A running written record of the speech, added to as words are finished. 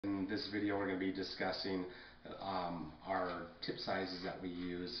In this video we're going to be discussing our tip sizes that we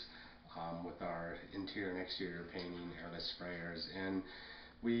use with our interior and exterior painting airless sprayers. And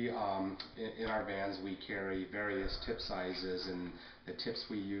we in our vans we carry various tip sizes, and the tips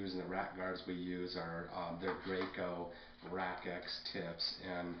we use and the rack guards we use are they're Graco Rack X tips.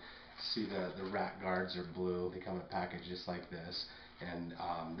 And see the rack guards are blue. They come in a package just like this, and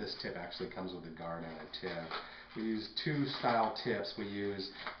this tip actually comes with a guard and a tip. We use two style tips. We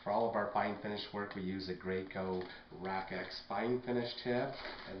use, for all of our fine finish work, we use a Graco Rack X fine finish tip,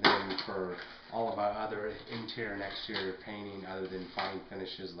 and then for all of our other interior and exterior painting other than fine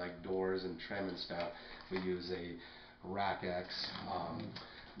finishes like doors and trim and stuff, we use a Rack X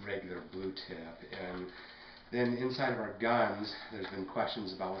regular blue tip. And then inside of our guns, there's been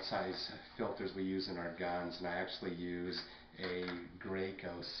questions about what size filters we use in our guns, and I actually use a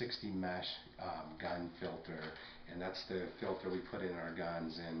Graco 60 mesh gun filter, and that's the filter we put in our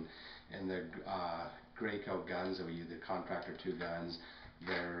guns. And the Graco guns that we use, the Contractor 2 guns,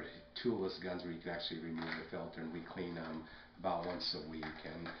 they're toolless guns where you can actually remove the filter, and we clean them about once a week.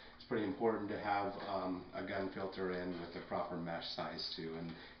 And it's pretty important to have a gun filter in with the proper mesh size too,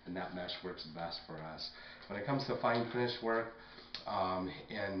 and that mesh works best for us. When it comes to fine finish work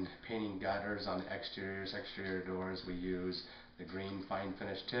and painting gutters on the exterior doors, we use the green fine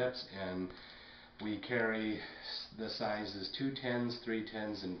finish tips, and we carry the sizes 210s,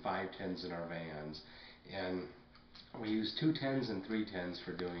 310s, and 510s in our vans. And we use 210s and 310s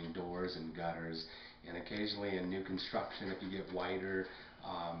for doing doors and gutters, and occasionally in new construction, if you get wider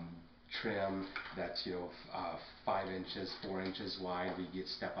trim that's 5 inches, 4 inches wide, we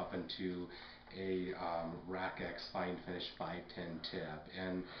step up into a Rack X fine finish 510 tip.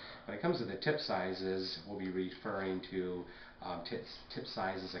 And when it comes to the tip sizes, we'll be referring to tip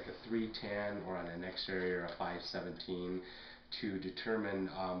sizes like a 310 or on an exterior a 517 to determine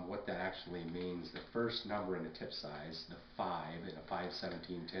what that actually means. The first number in a tip size, the 5 in a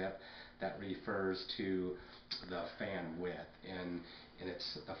 517 tip, that refers to the fan width, and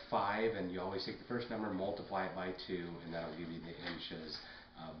it's the 5, and you always take the first number, multiply it by 2, and that'll give you the inches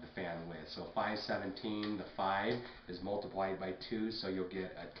of the fan width. So 517, the 5 is multiplied by 2, so you'll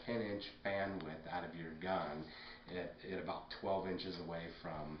get a 10-inch fan width out of your gun at about 12 inches away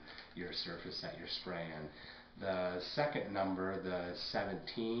from your surface that you're spraying. The second number, the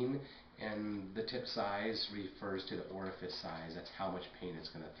 17, and the tip size refers to the orifice size. That's how much paint it's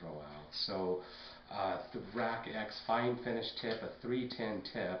going to throw out. So the Rack X fine finish tip, a 310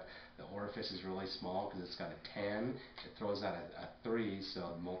 tip, the orifice is really small because it's got a 10. It throws out a 3,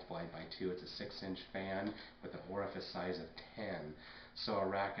 so multiplied by 2, it's a 6-inch fan with an orifice size of 10. So a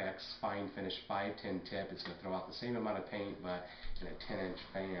Rack X fine finish 510 tip is going to throw out the same amount of paint but in a 10-inch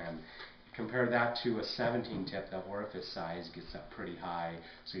fan. Compare that to a 17 tip, the orifice size gets up pretty high,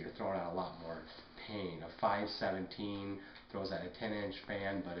 so you're throwing out a lot more paint. A 517 throws out a 10-inch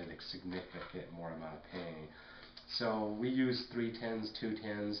fan, but in a significant more amount of paint. So we use 310s,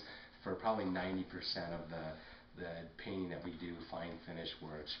 210s for probably 90% of the painting that we do, fine finish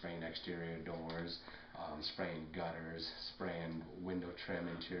work, spraying exterior doors, spraying gutters, spraying window trim,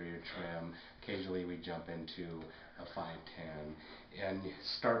 interior trim. Occasionally we jump into a 510. And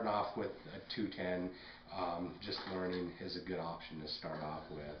starting off with a 210, just learning is a good option to start off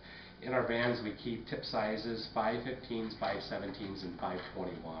with. In our vans we keep tip sizes 515s, 517s, and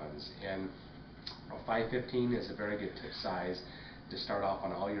 521s. And a 515 is a very good tip size to start off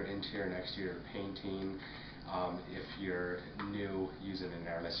on all your interior and exterior painting. If you're new using an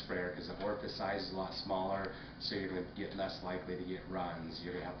airless sprayer, because the orifice size is a lot smaller, so you're going to get less likely to get runs.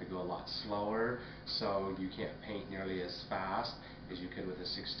 You're going to have to go a lot slower, so you can't paint nearly as fast as you could with a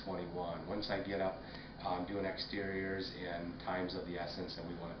 621. Once I get up doing exteriors and times of the essence and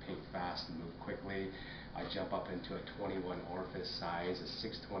we want to paint fast and move quickly, I jump up into a 21 orifice size. A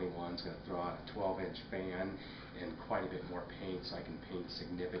 621 is going to throw out a 12-inch fan and quite a bit more paint, so I can paint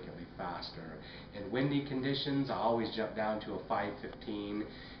significantly faster. In windy conditions, I always jump down to a 515.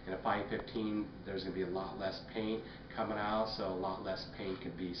 In a 515, there's going to be a lot less paint coming out, so a lot less paint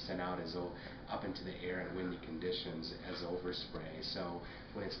can be sent out as up into the air in windy conditions as overspray. So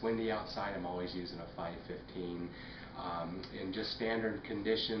when it's windy outside, I'm always using a 515. In just standard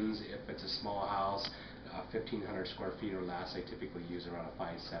conditions, if it's a small house, 1,500 square feet or less, I typically use around a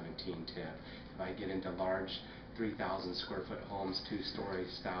 517 tip. If I get into large 3,000 square foot homes, 2-story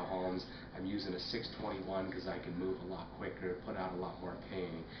style homes, I'm using a 621 because I can move a lot quicker, put out a lot more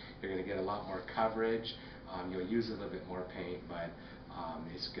paint. You're going to get a lot more coverage. You'll use a little bit more paint, but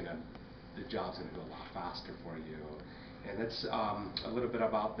the job's going to go a lot faster for you. And that's a little bit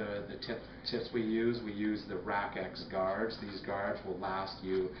about the tips we use. We use the Rack X guards. These guards will last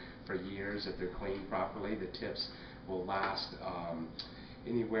you for years if they're cleaned properly. The tips will last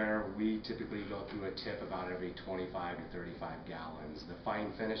anywhere. We typically go through a tip about every 25 to 35 gallons. The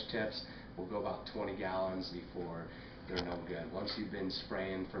fine finish tips will go about 20 gallons before they're no good. Once you've been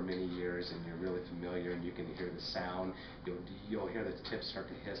spraying for many years and you're really familiar and you can hear the sound, you'll hear the tips start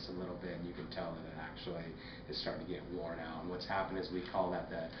to hiss a little bit, and you can tell that it actually is starting to get worn out. And what's happened is we call that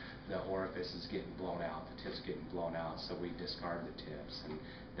the orifice is getting blown out, the tip's getting blown out, so we discard the tips and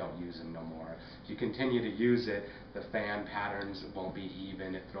don't use them no more. If you continue to use it, the fan patterns won't be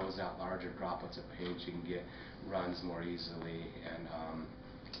even. It throws out larger droplets of paint. You can get runs more easily,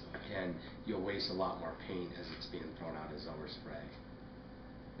 and you'll waste a lot more paint as it's being thrown out as overspray.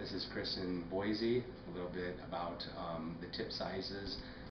 This is Chris in Boise, a little bit about the tip sizes.